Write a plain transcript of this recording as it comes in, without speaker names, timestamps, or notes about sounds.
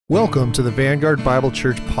Welcome to the Vanguard Bible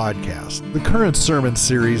Church podcast. The current sermon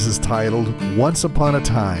series is titled, Once Upon a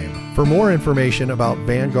Time. For more information about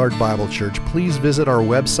Vanguard Bible Church, please visit our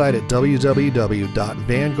website at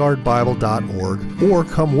www.vanguardbible.org or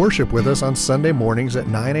come worship with us on Sunday mornings at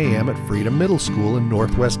 9 a.m. at Freedom Middle School in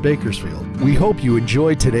Northwest Bakersfield. We hope you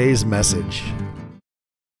enjoy today's message.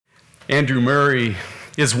 Andrew Murray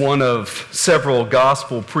is one of several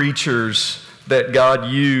gospel preachers that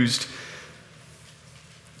God used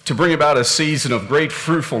to bring about a season of great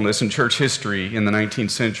fruitfulness in church history in the 19th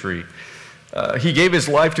century. He gave his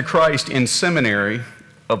life to Christ in seminary,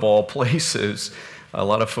 of all places. A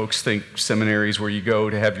lot of folks think seminaries where you go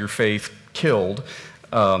to have your faith killed.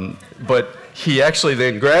 But he actually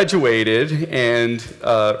then graduated and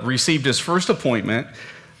received his first appointment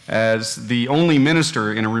as the only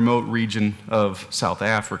minister in a remote region of South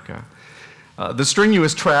Africa. The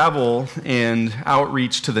strenuous travel and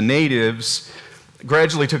outreach to the natives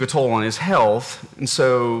gradually took a toll on his health, and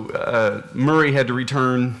so Murray had to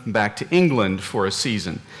return back to England for a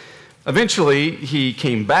season. Eventually, he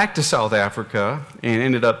came back to South Africa and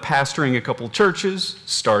ended up pastoring a couple churches,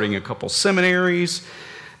 starting a couple seminaries,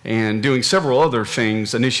 and doing several other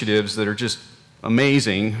things, initiatives that are just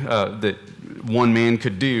amazing that one man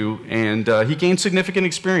could do, and he gained significant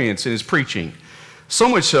experience in his preaching. So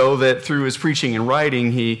much so that through his preaching and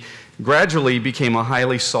writing, he gradually became a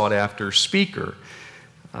highly sought-after speaker.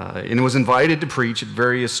 And was invited to preach at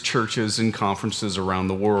various churches and conferences around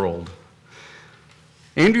the world.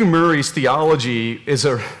 Andrew Murray's theology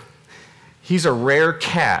he's a rare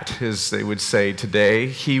cat, as they would say today.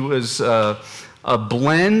 He was a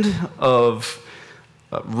blend of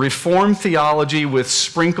Reformed theology with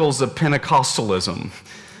sprinkles of Pentecostalism.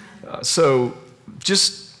 So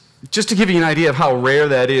just to give you an idea of how rare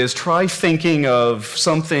that is, try thinking of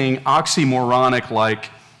something oxymoronic like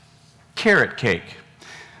carrot cake,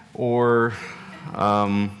 or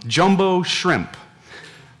jumbo shrimp,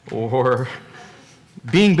 or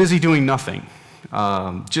being busy doing nothing.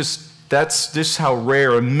 That's just how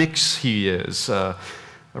rare a mix he is, a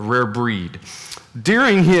rare breed.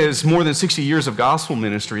 During his more than 60 years of gospel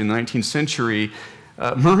ministry in the 19th century,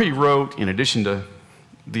 Murray wrote, in addition to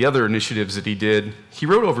the other initiatives that he did, he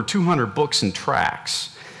wrote over 200 books and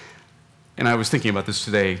tracts. And I was thinking about this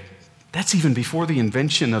today. That's even before the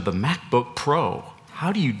invention of the MacBook Pro.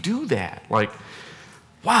 How do you do that?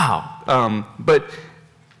 Wow. But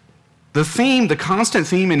the constant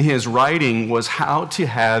theme in his writing was how to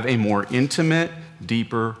have a more intimate,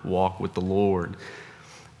 deeper walk with the Lord.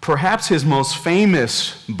 Perhaps his most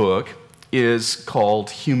famous book is called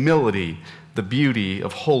Humility, the Beauty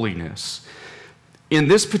of Holiness. In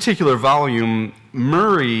this particular volume,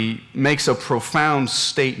 Murray makes a profound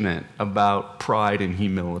statement about pride and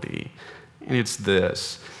humility, and it's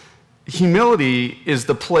this. Humility is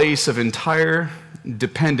the place of entire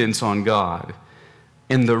dependence on God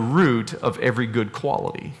and the root of every good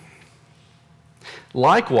quality.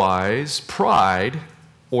 Likewise, pride,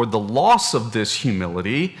 or the loss of this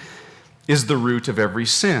humility, is the root of every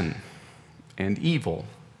sin and evil.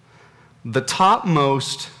 The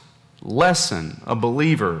topmost lesson a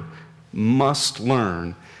believer must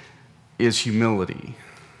learn is humility.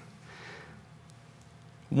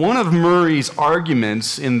 One of Murray's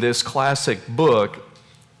arguments in this classic book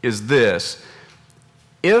is this: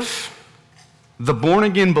 if the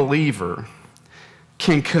born-again believer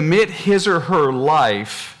can commit his or her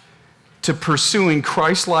life to pursuing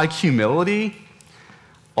Christ-like humility,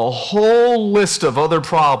 a whole list of other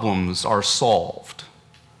problems are solved.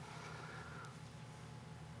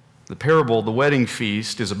 The parable of the wedding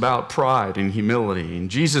feast is about pride and humility. And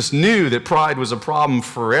Jesus knew that pride was a problem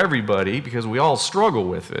for everybody because we all struggle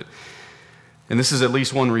with it. And this is at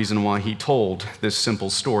least one reason why he told this simple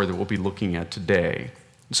story that we'll be looking at today.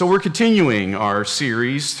 So we're continuing our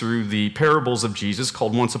series through the parables of Jesus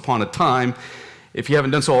called Once Upon a Time. If you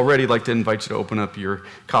haven't done so already, I'd like to invite you to open up your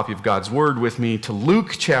copy of God's Word with me to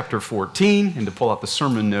Luke chapter 14 and to pull out the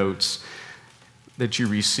sermon notes that you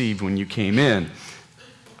received when you came in.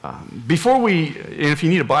 And if you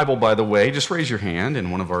need a Bible, by the way, just raise your hand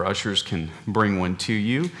and one of our ushers can bring one to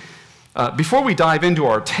you. Before we dive into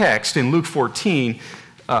our text in Luke 14,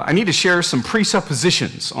 I need to share some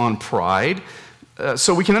presuppositions on pride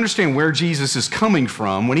so we can understand where Jesus is coming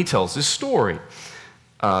from when he tells this story.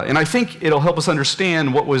 And I think it'll help us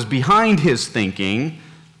understand what was behind his thinking,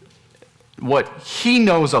 what he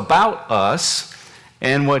knows about us,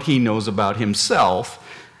 and what he knows about himself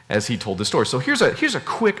as he told the story. So here's a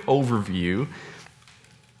quick overview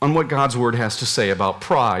on what God's Word has to say about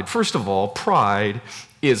pride. First of all, pride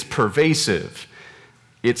is pervasive.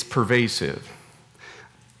 It's pervasive.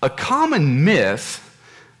 A common myth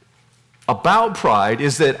about pride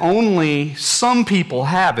is that only some people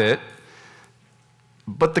have it,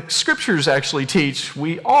 but the scriptures actually teach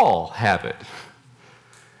we all have it.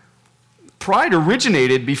 Pride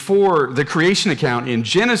originated before the creation account in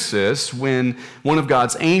Genesis when one of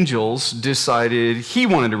God's angels decided he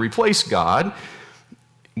wanted to replace God,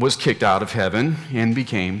 was kicked out of heaven, and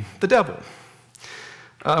became the devil.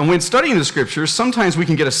 When studying the scriptures, sometimes we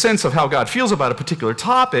can get a sense of how God feels about a particular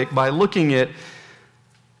topic by looking at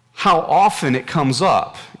how often it comes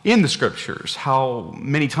up in the scriptures, how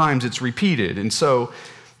many times it's repeated. And so,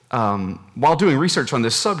 while doing research on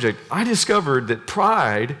this subject, I discovered that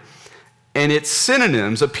pride and its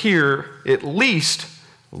synonyms appear at least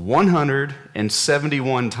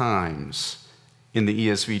 171 times in the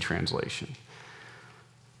ESV translation.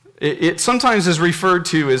 It sometimes is referred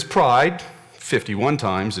to as pride, 51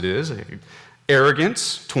 times it is,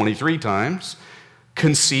 arrogance, 23 times,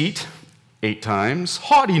 conceit, 8 times,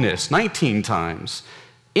 haughtiness, 19 times,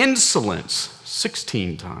 insolence,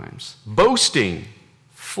 16 times, boasting,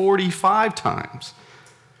 45 times,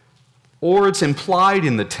 or it's implied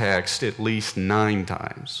in the text at least 9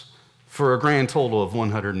 times, for a grand total of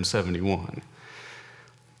 171.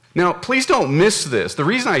 Now, please don't miss this. The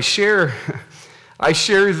reason I share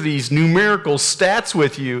these numerical stats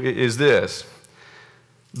with you is this.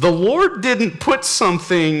 The Lord didn't put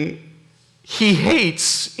something he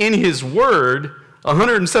hates in his word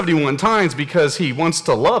 171 times because he wants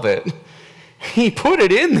to love it. He put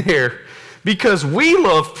it in there because we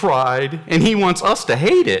love pride and he wants us to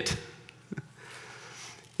hate it.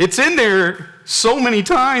 It's in there so many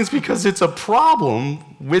times because it's a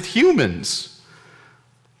problem with humans.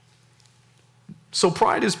 So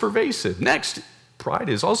pride is pervasive. Next, pride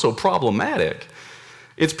is also problematic.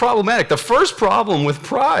 It's problematic. The first problem with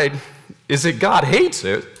pride is that God hates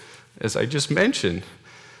it, as I just mentioned.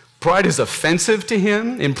 Pride is offensive to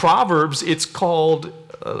him. In Proverbs, it's called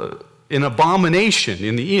an abomination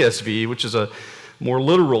in the ESV, which is a more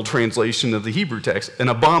literal translation of the Hebrew text, an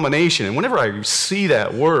abomination. And whenever I see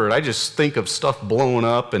that word, I just think of stuff blowing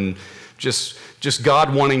up and just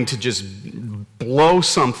God wanting to just blow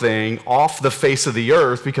something off the face of the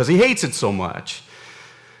earth because he hates it so much.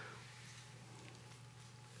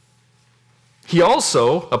 He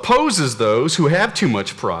also opposes those who have too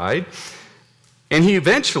much pride, and he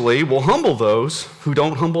eventually will humble those who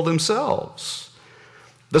don't humble themselves.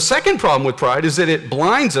 The second problem with pride is that it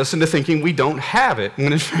blinds us into thinking we don't have it,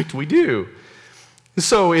 when in fact we do.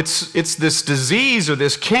 So it's this disease or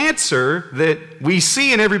this cancer that we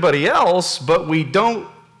see in everybody else, but we don't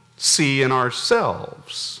see in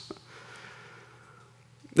ourselves.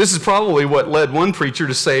 This is probably what led one preacher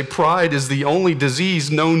to say pride is the only disease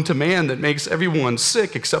known to man that makes everyone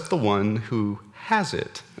sick except the one who has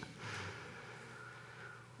it.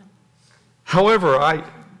 However, I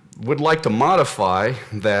would like to modify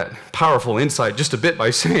that powerful insight just a bit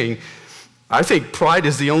by saying I think pride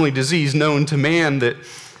is the only disease known to man that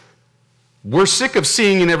we're sick of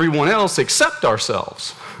seeing in everyone else except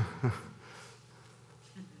ourselves.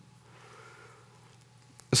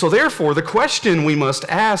 So therefore, the question we must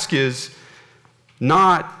ask is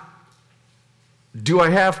not, do I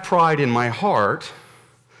have pride in my heart?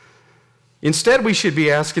 Instead, we should be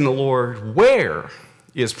asking the Lord, where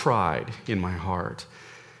is pride in my heart?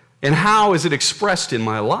 And how is it expressed in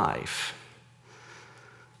my life?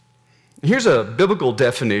 Here's a biblical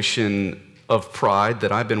definition of pride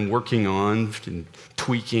that I've been working on and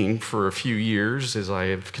tweaking for a few years as I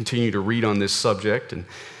have continued to read on this subject. And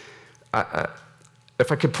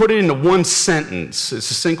if I could put it into one sentence as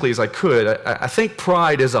succinctly as I could, I think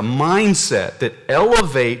pride is a mindset that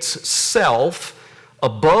elevates self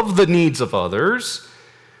above the needs of others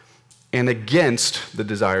and against the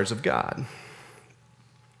desires of God.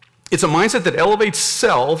 It's a mindset that elevates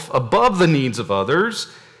self above the needs of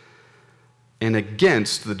others and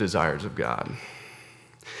against the desires of God.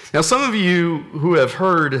 Now, some of you who have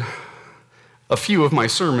heard a few of my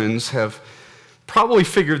sermons have probably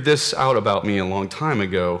figured this out about me a long time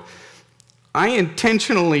ago. I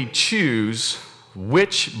intentionally choose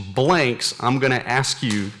which blanks I'm going to ask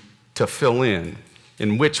you to fill in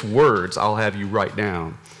and which words I'll have you write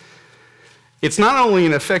down. It's not only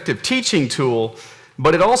an effective teaching tool,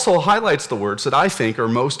 but it also highlights the words that I think are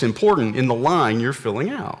most important in the line you're filling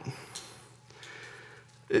out.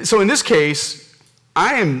 So in this case,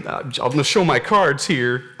 I'm going to show my cards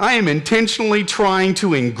here. I am intentionally trying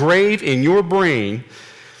to engrave in your brain,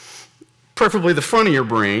 preferably the front of your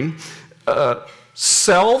brain,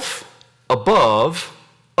 self above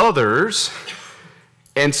others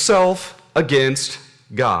and self against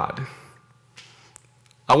God.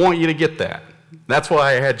 I want you to get that. That's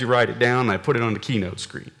why I had you write it down and I put it on the keynote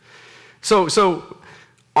screen. So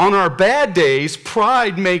on our bad days,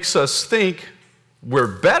 pride makes us think we're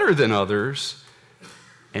better than others.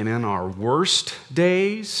 And in our worst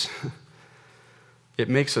days, it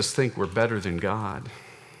makes us think we're better than God,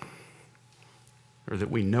 or that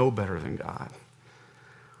we know better than God.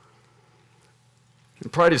 And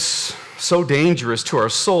pride is so dangerous to our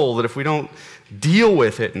soul that if we don't deal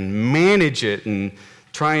with it and manage it and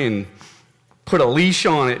try and put a leash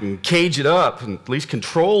on it and cage it up and at least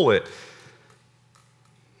control it,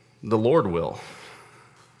 the Lord will.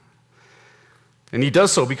 And he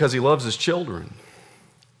does so because he loves his children.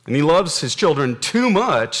 And he loves his children too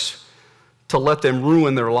much to let them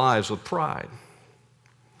ruin their lives with pride.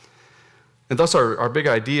 And thus our big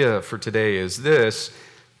idea for today is this: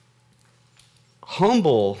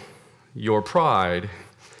 humble your pride,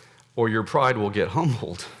 or your pride will get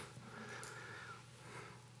humbled.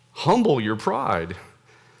 Humble your pride,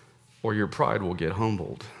 or your pride will get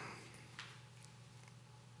humbled.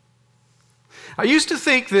 I used to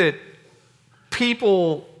think that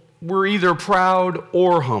people were either proud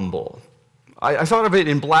or humble. I thought of it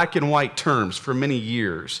in black and white terms for many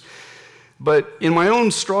years. But in my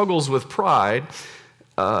own struggles with pride,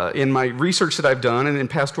 in my research that I've done and in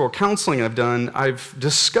pastoral counseling I've done, I've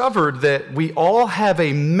discovered that we all have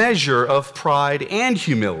a measure of pride and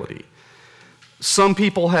humility. Some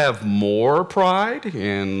people have more pride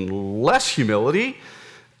and less humility.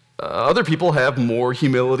 Other people have more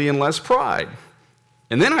humility and less pride.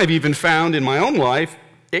 And then I've even found in my own life,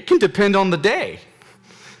 it can depend on the day.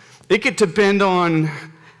 It could depend on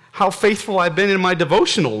how faithful I've been in my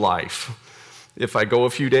devotional life. If I go a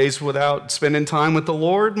few days without spending time with the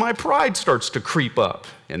Lord, my pride starts to creep up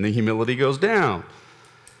and the humility goes down.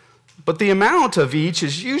 But the amount of each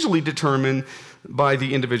is usually determined by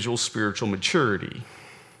the individual's spiritual maturity.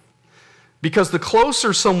 Because the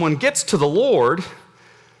closer someone gets to the Lord,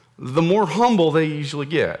 the more humble they usually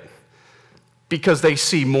get. Because they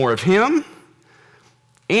see more of Him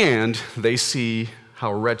and they see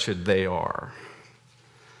how wretched they are.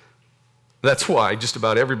 That's why just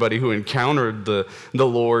about everybody who encountered the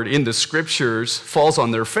Lord in the Scriptures falls on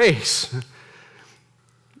their face.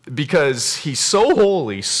 Because He's so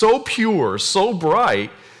holy, so pure, so bright,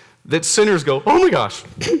 that sinners go, oh my gosh.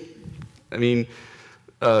 I mean,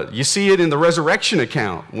 you see it in the resurrection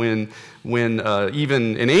account when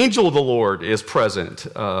even an angel of the Lord is present,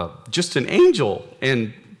 just an angel,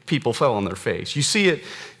 and people fell on their face. You see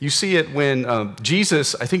it when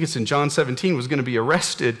Jesus, I think it's in John 17, was going to be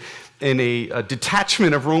arrested, and a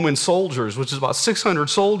detachment of Roman soldiers, which is about 600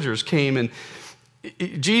 soldiers, came, and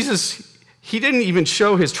Jesus, he didn't even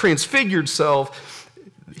show his transfigured self.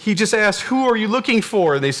 He just asked, who are you looking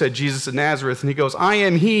for? And they said, Jesus of Nazareth. And he goes, I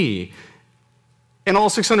am he. And all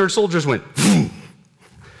 600 soldiers went,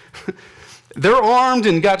 they're armed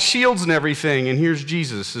and got shields and everything, and here's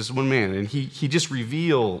Jesus, this one man, and he just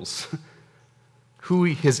reveals who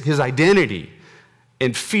his identity,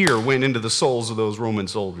 and fear went into the souls of those Roman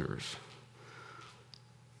soldiers.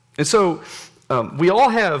 And so we all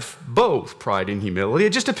have both pride and humility.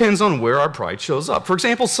 It just depends on where our pride shows up. For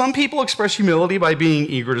example, some people express humility by being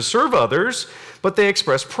eager to serve others, but they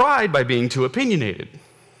express pride by being too opinionated.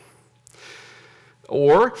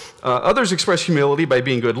 Or others express humility by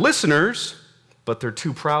being good listeners, but they're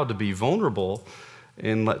too proud to be vulnerable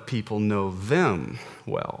and let people know them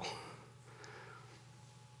well.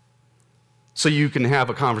 So you can have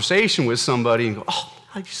a conversation with somebody and go, oh,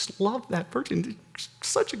 I just love that person. She's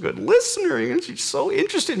such a good listener, and she's so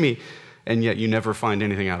interested in me. And yet you never find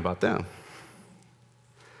anything out about them.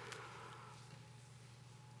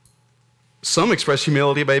 Some express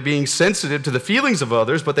humility by being sensitive to the feelings of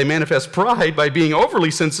others, but they manifest pride by being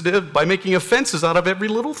overly sensitive, by making offenses out of every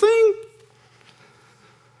little thing.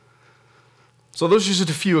 So those are just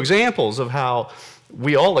a few examples of how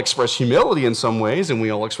we all express humility in some ways, and we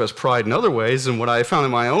all express pride in other ways. And what I found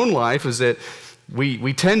in my own life is that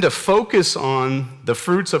we tend to focus on the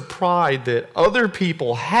fruits of pride that other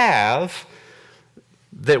people have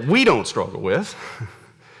that we don't struggle with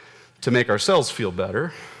to make ourselves feel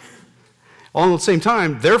better. All at the same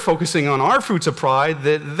time, they're focusing on our fruits of pride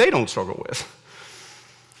that they don't struggle with.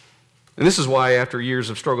 And this is why, after years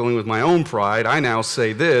of struggling with my own pride, I now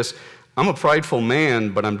say this: I'm a prideful man,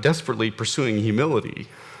 but I'm desperately pursuing humility.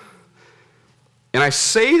 And I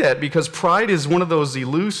say that because pride is one of those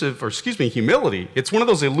humility. It's one of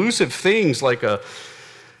those elusive things,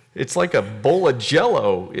 it's like a bowl of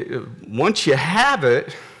Jell-O. Once you have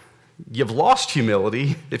it, you've lost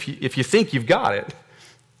humility. If you think you've got it,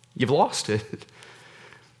 you've lost it.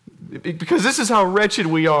 Because this is how wretched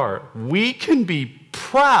we are. We can be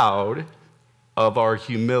proud of our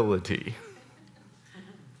humility.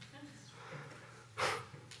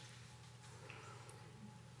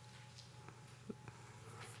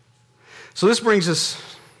 So this brings us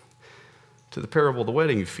to the parable of the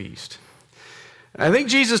wedding feast. I think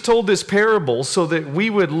Jesus told this parable so that we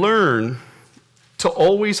would learn to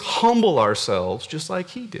always humble ourselves just like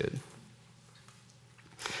he did.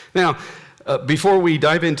 Now, before we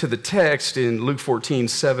dive into the text in Luke 14,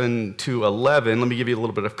 7 to 11, let me give you a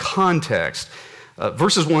little bit of context.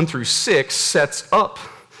 Verses 1 through 6 sets up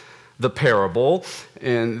the parable,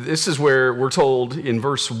 and this is where we're told in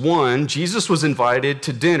verse 1, Jesus was invited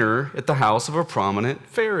to dinner at the house of a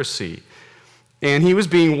prominent Pharisee, and he was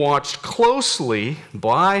being watched closely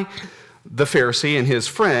by the Pharisee and his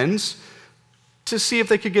friends to see if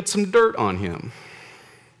they could get some dirt on him.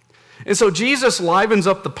 And so Jesus livens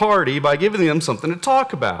up the party by giving them something to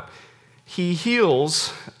talk about. He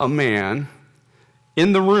heals a man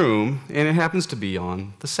in the room, and it happens to be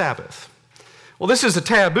on the Sabbath. Well, this is a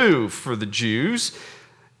taboo for the Jews,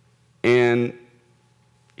 and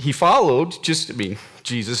he followed,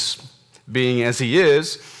 Jesus being as he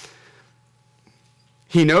is,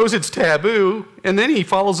 he knows it's taboo, and then he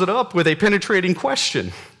follows it up with a penetrating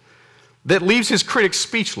question that leaves his critics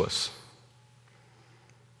speechless.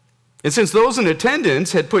 And since those in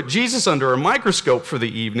attendance had put Jesus under a microscope for the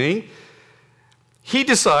evening, he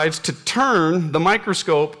decides to turn the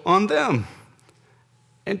microscope on them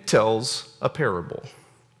and tells a parable.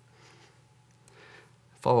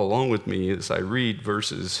 Follow along with me as I read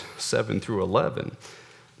verses 7 through 11.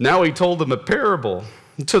 Now he told them a parable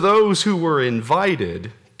to those who were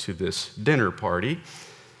invited to this dinner party.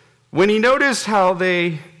 When he noticed how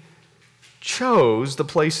they chose the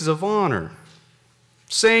places of honor,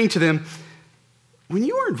 saying to them, when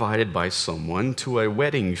you are invited by someone to a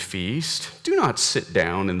wedding feast, do not sit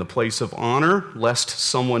down in the place of honor, lest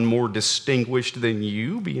someone more distinguished than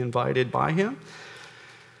you be invited by him.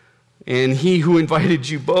 And he who invited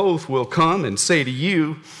you both will come and say to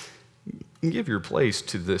you, give your place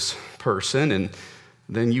to this person, and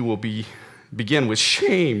then you will begin with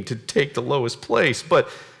shame to take the lowest place. But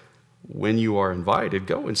when you are invited,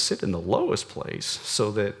 go and sit in the lowest place,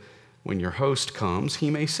 so that when your host comes, he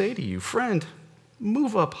may say to you, friend,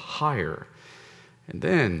 move up higher, and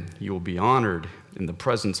then you will be honored in the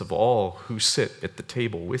presence of all who sit at the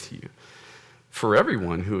table with you. For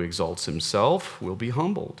everyone who exalts himself will be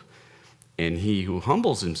humbled, and he who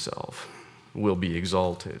humbles himself will be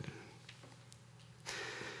exalted.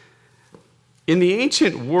 In the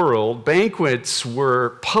ancient world, banquets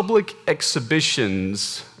were public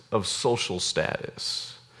exhibitions of social status.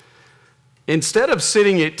 Instead of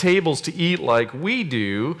sitting at tables to eat like we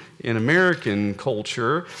do in American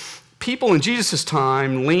culture, people in Jesus'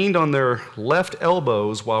 time leaned on their left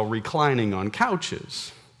elbows while reclining on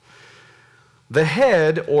couches. The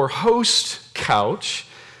head or host couch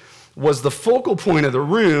was the focal point of the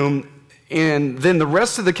room, and then the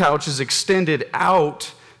rest of the couches extended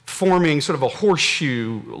out, forming sort of a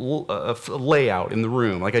horseshoe layout in the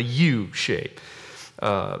room, like a U shape,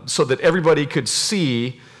 so that everybody could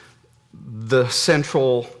see the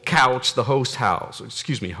central couch, the host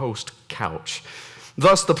couch.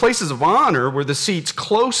 Thus, the places of honor were the seats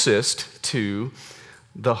closest to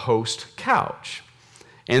the host couch.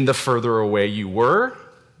 And the further away you were,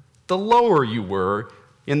 the lower you were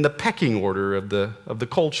in the pecking order of the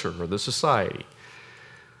culture or the society.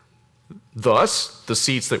 Thus, the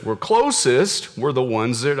seats that were closest were the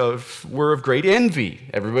ones that were of great envy.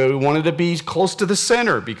 Everybody wanted to be close to the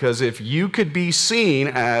center, because if you could be seen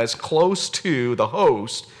as close to the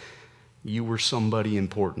host, you were somebody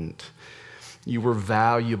important. You were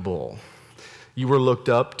valuable. You were looked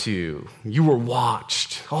up to. You were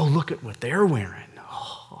watched. Oh, look at what they're wearing.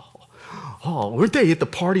 Oh, weren't they at the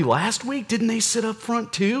party last week? Didn't they sit up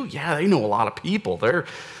front too? Yeah, they know a lot of people. They're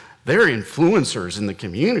influencers in the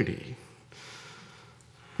community.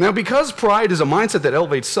 Now, because pride is a mindset that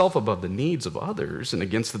elevates self above the needs of others and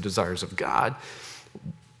against the desires of God,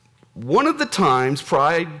 one of the times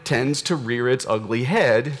pride tends to rear its ugly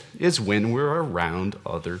head is when we're around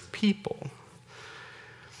other people.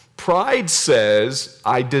 Pride says,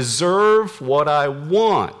 I deserve what I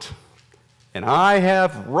want, and I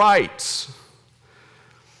have rights.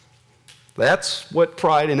 That's what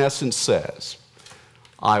pride in essence says.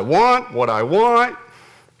 I want what I want,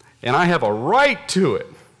 and I have a right to it.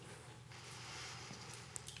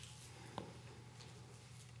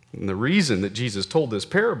 And the reason that Jesus told this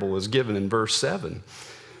parable is given in verse 7.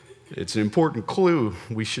 It's an important clue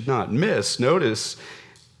we should not miss. Notice,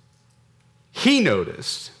 he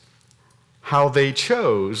noticed how they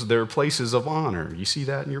chose their places of honor. You see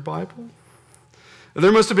that in your Bible?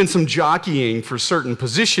 There must have been some jockeying for certain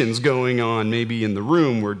positions going on, maybe in the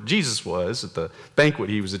room where Jesus was, at the banquet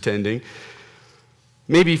he was attending.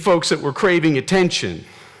 Maybe folks that were craving attention,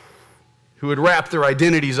 who would wrap their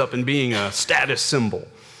identities up in being a status symbol.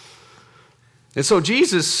 And so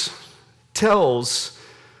Jesus tells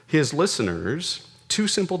his listeners two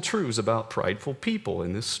simple truths about prideful people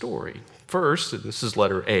in this story. First, and this is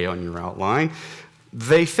letter A on your outline,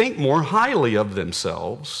 they think more highly of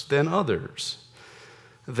themselves than others.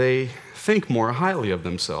 They think more highly of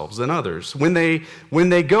themselves than others. When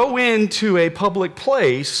they go into a public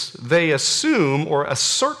place, they assume or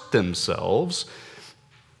assert themselves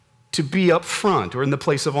to be up front or in the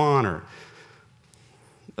place of honor.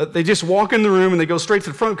 They just walk in the room and they go straight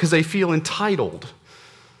to the front because they feel entitled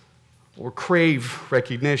or crave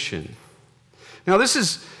recognition. Now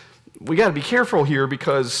we got to be careful here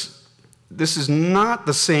because this is not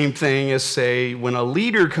the same thing as, say, when a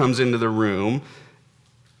leader comes into the room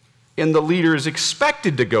and the leader is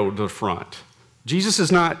expected to go to the front. Jesus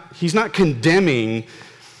he's not condemning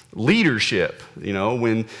leadership,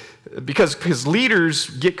 because leaders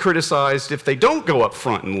get criticized if they don't go up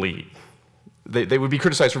front and lead. They would be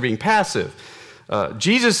criticized for being passive.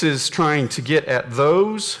 Jesus is trying to get at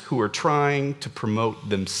those who are trying to promote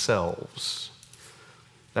themselves.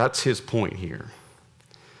 That's his point here.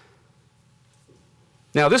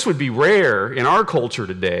 Now, this would be rare in our culture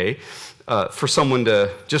today for someone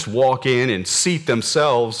to just walk in and seat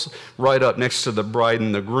themselves right up next to the bride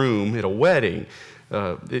and the groom at a wedding.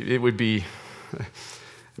 It would be,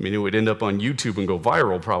 it would end up on YouTube and go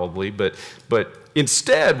viral probably, but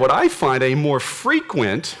instead, what I find a more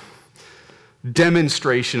frequent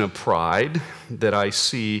demonstration of pride that I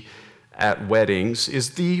see at weddings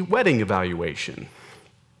is the wedding evaluation.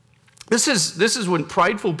 This is when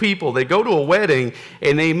prideful people, they go to a wedding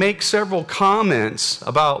and they make several comments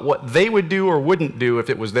about what they would do or wouldn't do if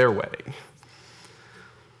it was their wedding.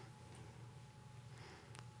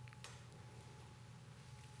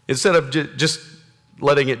 Instead of just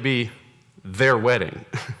letting it be their wedding.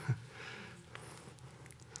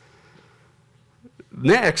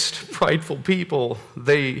 Next, prideful people,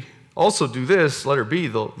 they also do this, letter B,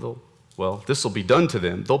 this will be done to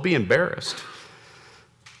them. They'll be embarrassed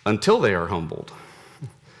until they are humbled.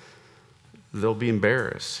 They'll be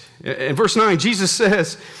embarrassed. In verse 9, Jesus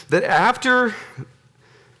says that after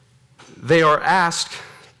they are asked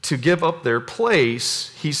to give up their place,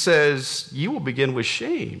 he says, you will begin with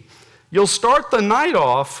shame. You'll start the night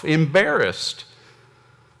off embarrassed.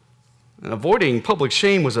 And avoiding public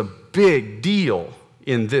shame was a big deal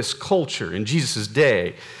in this culture, in Jesus'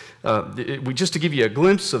 day. Just to give you a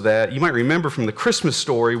glimpse of that, you might remember from the Christmas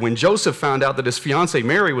story when Joseph found out that his fiancée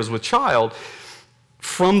Mary was with child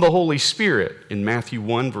from the Holy Spirit in Matthew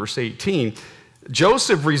 1, verse 18.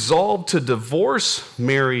 Joseph resolved to divorce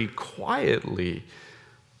Mary quietly,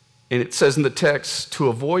 and it says in the text, to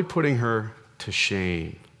avoid putting her to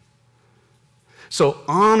shame. So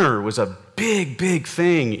honor was a big, big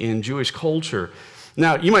thing in Jewish culture.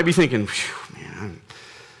 Now, you might be thinking, man,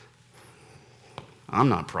 I'm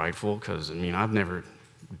not prideful because, I've never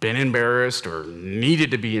been embarrassed or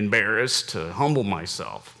needed to be embarrassed to humble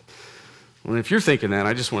myself. Well, if you're thinking that,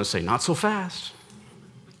 I just want to say, not so fast.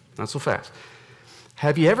 Not so fast.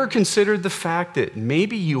 Have you ever considered the fact that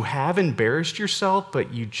maybe you have embarrassed yourself,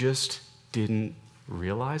 but you just didn't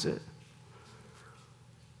realize it?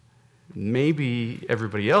 Maybe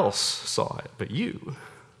everybody else saw it, but you.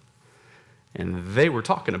 And they were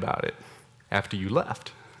talking about it after you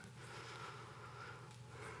left.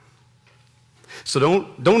 So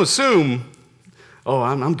don't assume,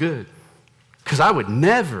 I'm good, because I would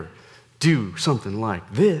never do something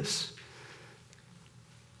like this.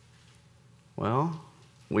 Well,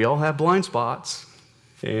 we all have blind spots,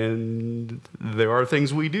 and there are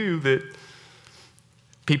things we do that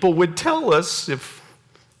people would tell us if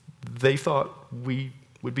they thought we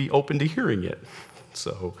would be open to hearing it.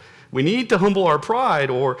 So we need to humble our pride,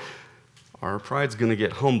 or our pride's going to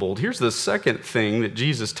get humbled. Here's the second thing that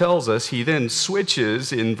Jesus tells us. He then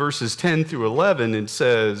switches in verses 10 through 11 and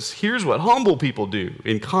says, here's what humble people do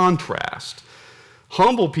in contrast.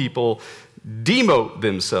 Humble people demote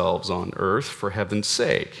themselves on earth for heaven's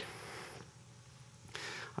sake.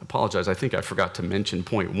 I apologize, I think I forgot to mention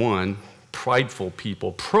point 1. Prideful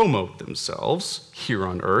people promote themselves here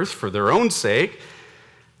on earth for their own sake.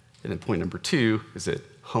 And then point number 2 is that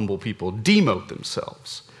humble people demote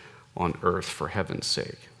themselves on earth for heaven's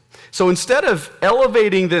sake. So instead of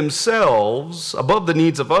elevating themselves above the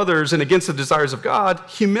needs of others and against the desires of God,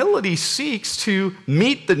 humility seeks to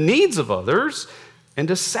meet the needs of others and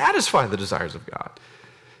to satisfy the desires of God.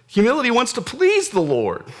 Humility wants to please the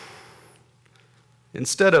Lord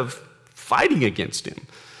instead of fighting against him.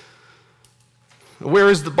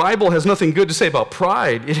 Whereas the Bible has nothing good to say about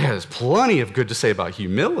pride, it has plenty of good to say about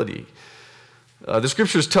humility. The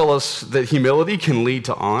scriptures tell us that humility can lead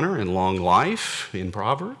to honor and long life in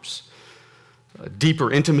Proverbs,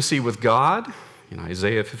 deeper intimacy with God in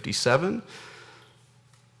Isaiah 57.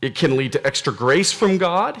 It can lead to extra grace from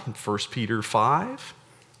God in 1 Peter 5.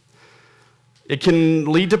 It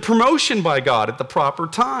can lead to promotion by God at the proper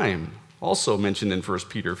time, also mentioned in 1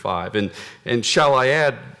 Peter 5. And shall I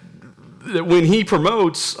add that when he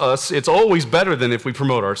promotes us, it's always better than if we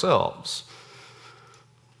promote ourselves.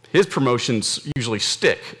 His promotions usually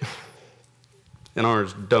stick, and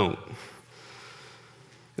ours don't.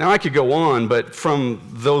 Now, I could go on, but from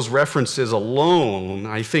those references alone,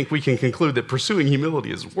 I think we can conclude that pursuing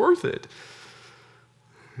humility is worth it.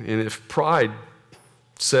 And if pride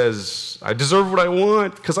says, I deserve what I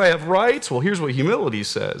want because I have rights, well, here's what humility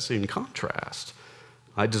says in contrast.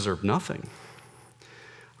 I deserve nothing.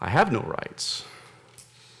 I have no rights.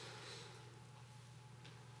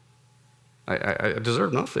 I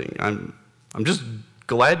deserve nothing. I'm just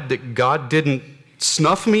glad that God didn't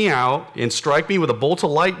snuff me out and strike me with a bolt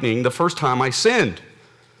of lightning the first time I sinned.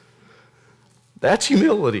 That's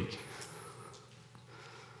humility.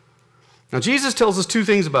 Now, Jesus tells us two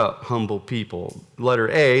things about humble people. Letter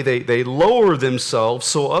A, they lower themselves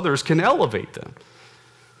so others can elevate them.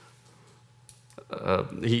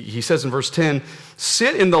 He says in verse 10,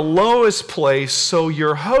 sit in the lowest place so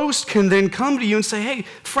your host can then come to you and say, hey,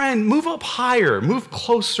 friend, move up higher, move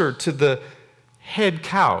closer to the head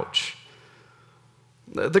couch.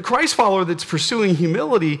 The Christ follower that's pursuing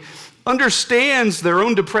humility understands their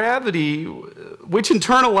own depravity, which in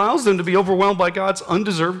turn allows them to be overwhelmed by God's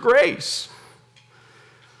undeserved grace.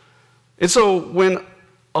 And so when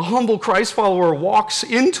a humble Christ follower walks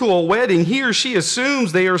into a wedding, he or she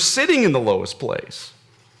assumes they are sitting in the lowest place.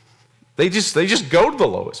 They just go to the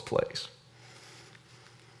lowest place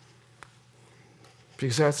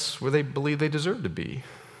because that's where they believe they deserve to be.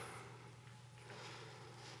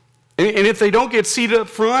 And if they don't get seated up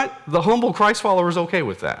front, the humble Christ follower is okay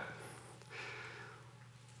with that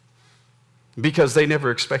because they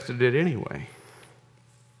never expected it anyway.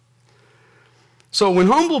 So when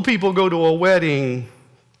humble people go to a wedding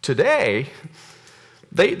today,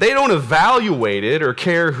 they don't evaluate it or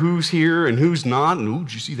care who's here and who's not. And,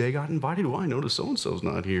 did you see they got invited? Well, I noticed so-and-so's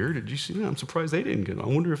not here. Did you see that? I'm surprised they didn't get it. I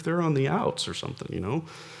wonder if they're on the outs or something,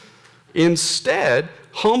 Instead,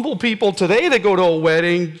 humble people today that go to a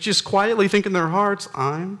wedding just quietly think in their hearts,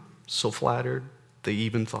 I'm so flattered they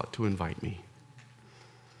even thought to invite me.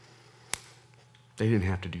 They didn't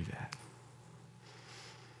have to do that.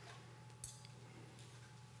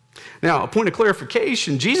 Now, a point of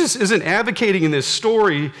clarification, Jesus isn't advocating in this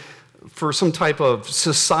story for some type of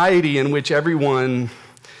society in which everyone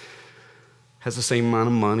has the same amount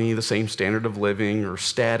of money, the same standard of living, or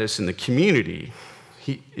status in the community.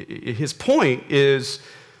 His point is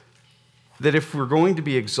that if we're going to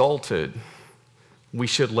be exalted, we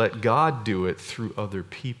should let God do it through other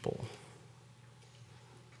people.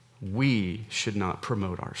 We should not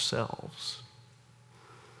promote ourselves.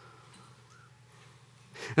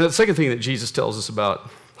 And the second thing that Jesus tells us about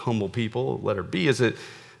humble people, letter B, is that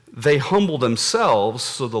they humble themselves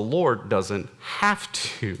so the Lord doesn't have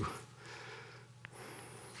to.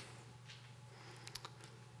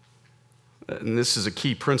 And this is a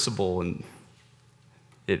key principle, and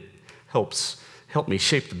it helped me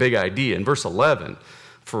shape the big idea. In verse 11,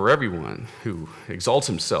 for everyone who exalts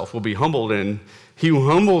himself will be humbled, and he who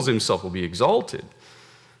humbles himself will be exalted.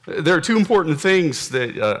 There are two important things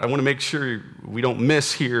that I want to make sure we don't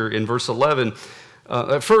miss here in verse 11.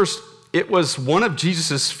 At first, it was one of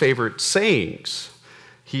Jesus' favorite sayings.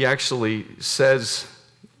 He actually says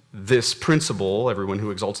this principle, everyone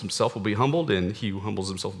who exalts himself will be humbled, and he who humbles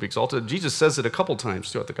himself will be exalted. Jesus says it a couple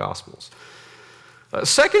times throughout the Gospels.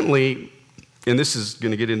 Secondly, and this is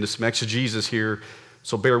going to get into some exegesis here,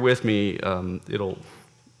 so bear with me. It'll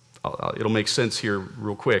make sense here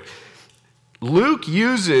real quick. Luke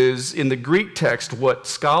uses in the Greek text what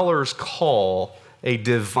scholars call a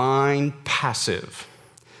divine passive.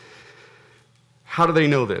 How do they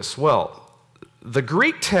know this? Well, the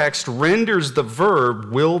Greek text renders the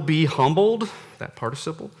verb will be humbled, that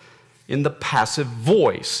participle, in the passive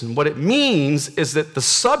voice. And what it means is that the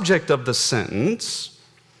subject of the sentence,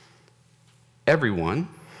 everyone,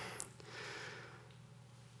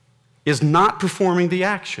 is not performing the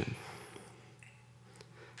action.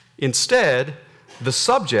 Instead, the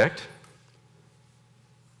subject,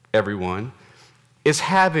 everyone, is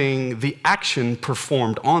having the action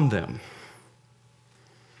performed on them.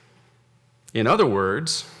 In other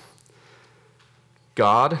words,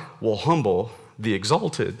 God will humble the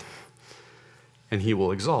exalted, and he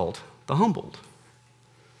will exalt the humbled.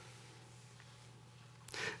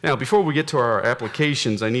 Now, before we get to our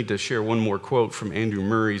applications, I need to share one more quote from Andrew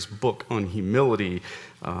Murray's book on humility.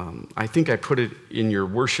 I think I put it in your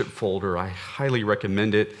worship folder. I highly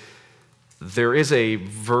recommend it. There is a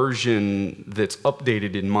version that's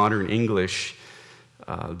updated in modern English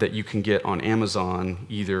that you can get on Amazon,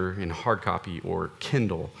 either in hard copy or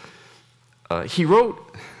Kindle. He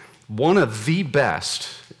wrote one of the best,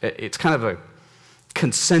 it's kind of a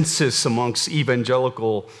consensus amongst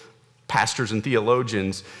evangelical pastors and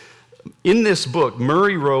theologians. In this book,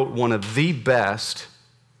 Murray wrote one of the best,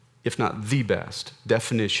 if not the best,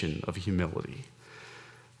 definition of humility.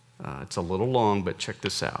 It's a little long, but check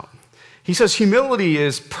this out. He says, humility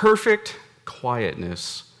is perfect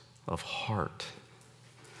quietness of heart.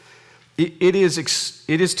 It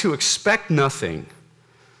is to expect nothing,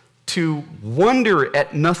 to wonder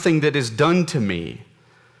at nothing that is done to me,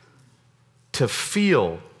 to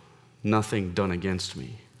feel nothing done against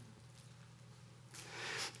me.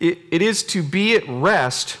 It is to be at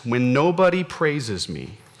rest when nobody praises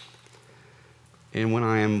me and when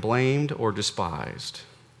I am blamed or despised.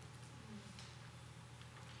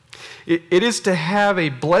 It is to have a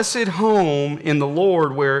blessed home in the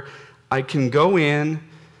Lord where I can go in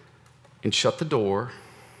and shut the door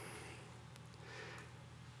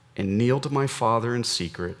and kneel to my Father in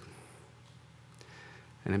secret,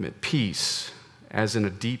 and I'm at peace as in a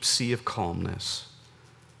deep sea of calmness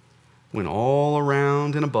when all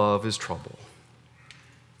around and above is trouble.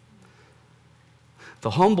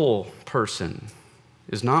 The humble person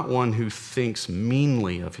is not one who thinks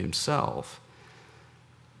meanly of himself.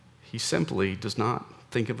 He simply does not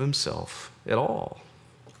think of himself at all.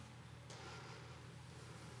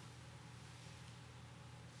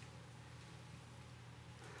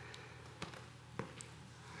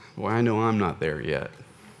 Well, I know I'm not there yet,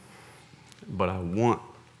 but I want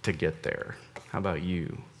to get there. How about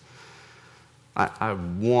you? I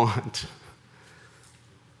want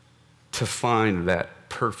to find that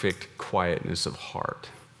perfect quietness of heart.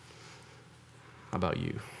 How about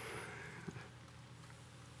you?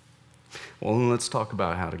 Well, then let's talk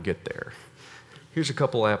about how to get there. Here's a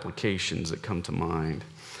couple applications that come to mind.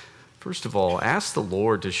 First of all, ask the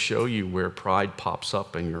Lord to show you where pride pops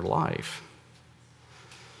up in your life.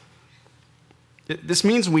 This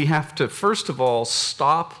means we have to, first of all,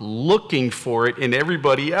 stop looking for it in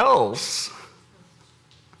everybody else.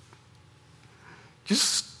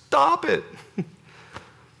 Just stop it.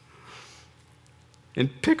 And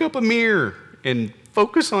pick up a mirror and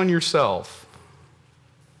focus on yourself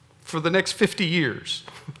for the next 50 years.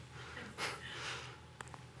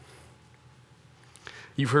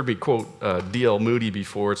 You've heard me quote D.L. Moody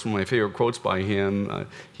before. It's one of my favorite quotes by him.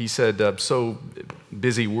 He said, so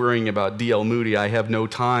busy worrying about D.L. Moody, I have no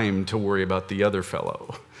time to worry about the other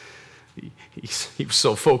fellow. He was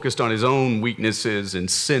so focused on his own weaknesses and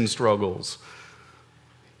sin struggles.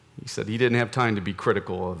 He said he didn't have time to be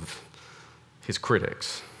critical of his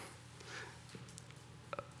critics.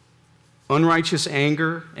 Unrighteous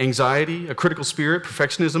anger, anxiety, a critical spirit,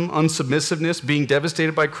 perfectionism, unsubmissiveness, being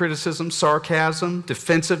devastated by criticism, sarcasm,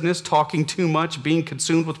 defensiveness, talking too much, being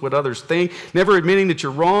consumed with what others think, never admitting that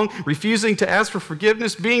you're wrong, refusing to ask for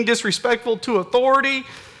forgiveness, being disrespectful to authority,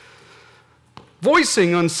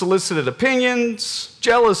 voicing unsolicited opinions,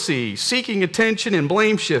 jealousy, seeking attention, and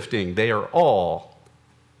blame shifting. They are all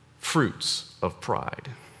fruits of pride.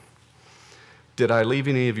 Did I leave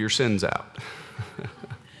any of your sins out?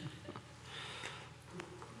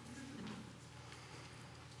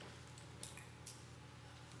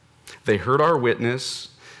 They hurt our witness,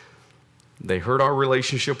 they hurt our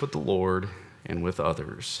relationship with the Lord and with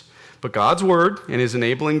others. But God's word and his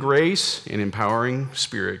enabling grace and empowering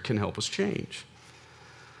spirit can help us change.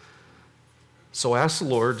 So ask the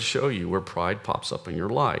Lord to show you where pride pops up in your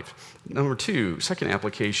life. Number two, second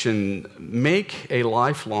application, make a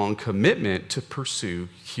lifelong commitment to pursue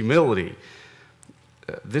humility.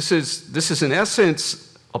 This is in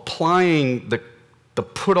essence applying the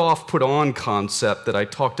put off, put on concept that I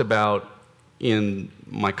talked about in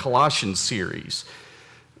my Colossians series.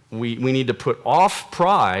 We need to put off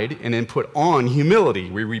pride and then put on humility.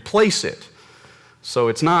 We replace it. So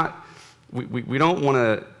it's not, we don't want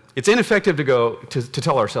to, it's ineffective to go to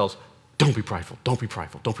tell ourselves, don't be prideful, don't be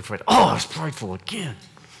prideful, don't be prideful. Oh, I was prideful again.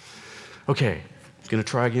 Okay, going to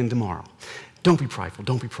try again tomorrow. Don't be prideful,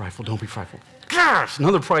 don't be prideful, don't be prideful. Gosh,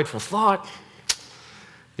 another prideful thought.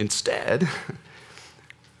 Instead,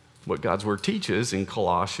 what God's word teaches in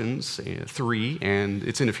Colossians 3 and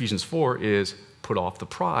it's in Ephesians 4 is put off the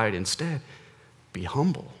pride. Instead, be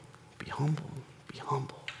humble, be humble, be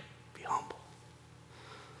humble, be humble.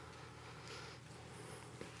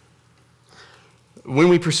 When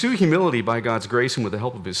we pursue humility by God's grace and with the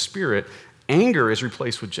help of His Spirit, anger is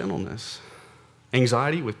replaced with gentleness,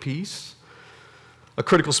 anxiety with peace, a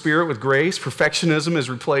critical spirit with grace, perfectionism is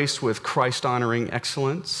replaced with Christ-honoring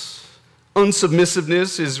excellence,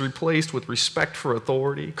 unsubmissiveness is replaced with respect for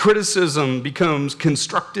authority, criticism becomes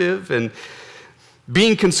constructive, and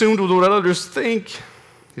being consumed with what others think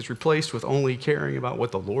is replaced with only caring about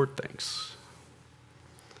what the Lord thinks.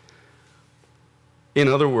 In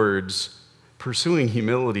other words, pursuing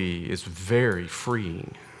humility is very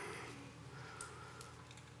freeing.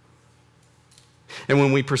 And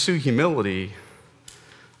when we pursue humility,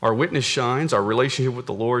 our witness shines, our relationship with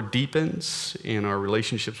the Lord deepens, and our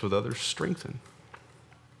relationships with others strengthen.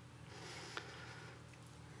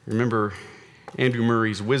 Remember Andrew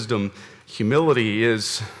Murray's wisdom, humility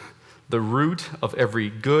is the root of every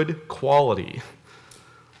good quality,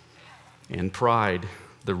 and pride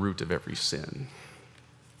the root of every sin.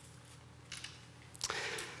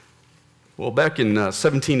 Well, back in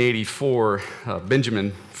 1784,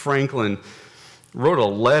 Benjamin Franklin wrote a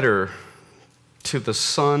letter to the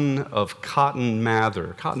son of Cotton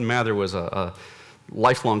Mather. Cotton Mather was a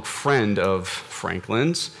lifelong friend of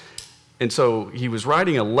Franklin's, and so he was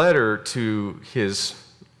writing a letter to his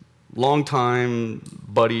longtime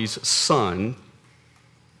buddy's son,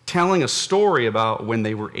 telling a story about when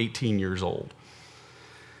they were 18 years old.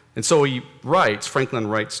 And so Franklin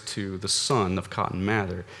writes to the son of Cotton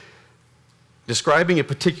Mather, describing a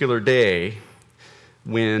particular day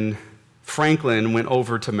when Franklin went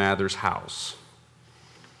over to Mather's house.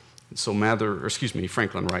 And so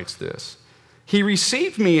Franklin writes this. He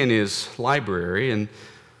received me in his library and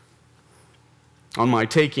on my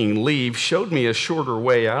taking leave showed me a shorter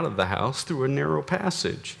way out of the house through a narrow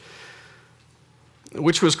passage,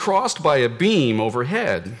 which was crossed by a beam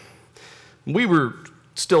overhead. We were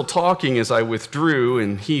still talking as I withdrew,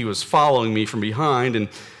 and he was following me from behind, and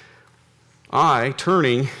I,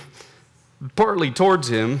 turning partly towards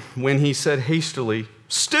him, when he said hastily,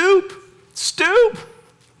 "Stoop! Stoop!"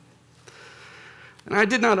 And I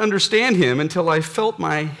did not understand him until I felt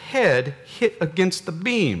my head hit against the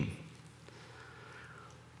beam.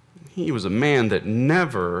 He was a man that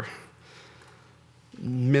never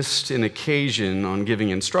missed an occasion on giving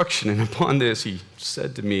instruction, and upon this he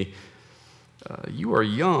said to me, "You are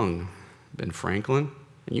young, Ben Franklin,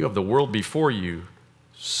 and you have the world before you.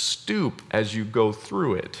 Stoop as you go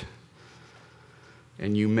through it,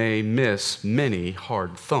 and you may miss many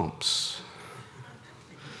hard thumps."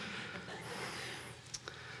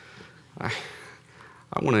 I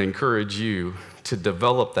want to encourage you to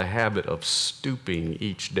develop the habit of stooping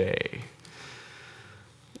each day.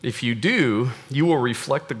 If you do, you will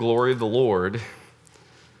reflect the glory of the Lord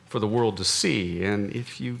for the world to see. And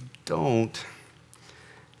if you don't,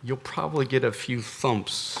 you'll probably get a few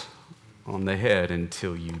thumps on the head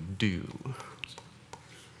until you do.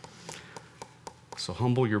 So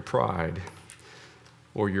humble your pride,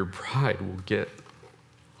 or your pride will get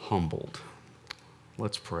humbled.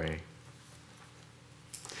 Let's pray.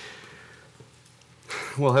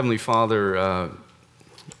 Well, Heavenly Father,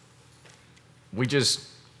 we just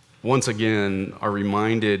once again are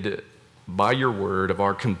reminded by your word of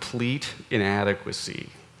our complete inadequacy.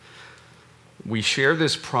 We share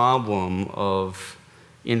this problem of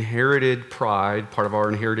inherited pride, part of our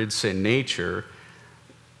inherited sin nature,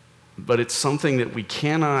 but it's something that we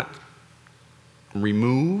cannot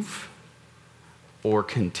remove or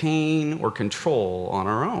contain or control on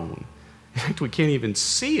our own. In fact, we can't even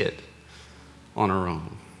see it on our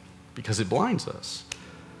own because it blinds us.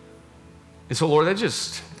 And so, Lord,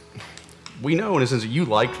 we know in a sense that you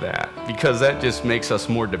like that, because that just makes us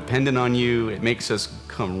more dependent on you. It makes us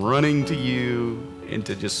come running to you and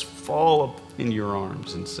to just fall up in your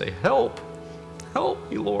arms and say, "Help, help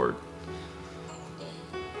me, Lord."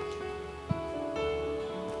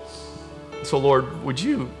 So, Lord, would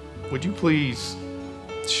you please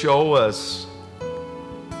show us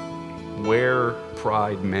where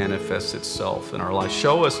pride manifests itself in our life.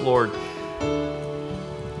 Show us, Lord,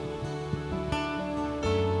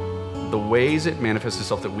 the ways it manifests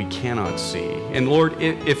itself that we cannot see. And Lord,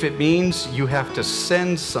 if it means you have to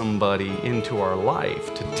send somebody into our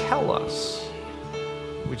life to tell us,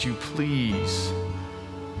 would you please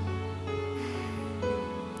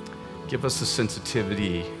give us the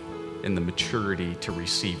sensitivity and the maturity to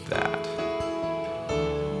receive that.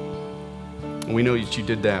 And we know that you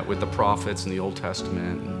did that with the prophets in the Old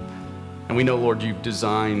Testament. And we know, Lord, you've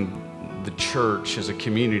designed the church as a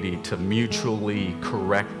community to mutually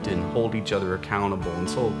correct and hold each other accountable. And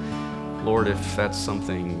so, Lord, if that's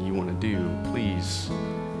something you want to do, please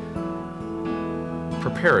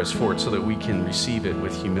prepare us for it so that we can receive it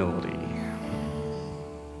with humility.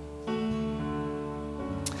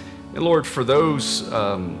 And Lord, for those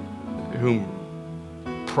whom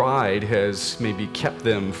pride has maybe kept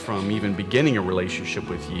them from even beginning a relationship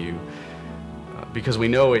with you, because we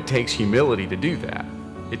know it takes humility to do that.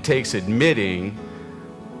 It takes admitting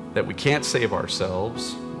that we can't save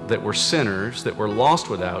ourselves, that we're sinners, that we're lost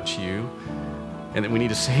without you, and that we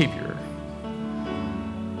need a Savior.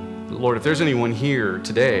 Lord, if there's anyone here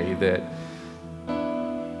today that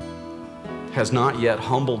has not yet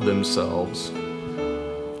humbled themselves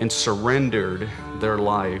and surrendered their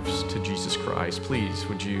lives to Jesus Christ, please,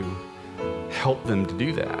 would you help them to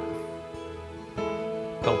do that?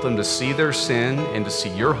 Help them to see their sin and to see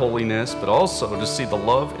your holiness, but also to see the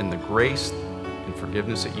love and the grace and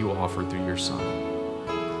forgiveness that you offer through your Son.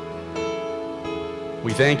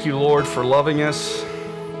 We thank you, Lord, for loving us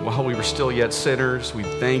while we were still yet sinners. We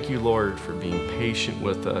thank you, Lord, for being patient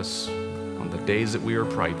with us on the days that we are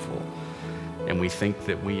prideful and we think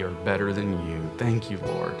that we are better than you. Thank you,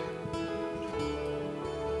 Lord,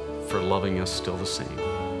 for loving us still the same.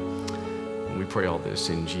 And we pray all this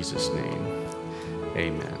in Jesus' name.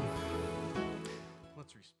 Amen.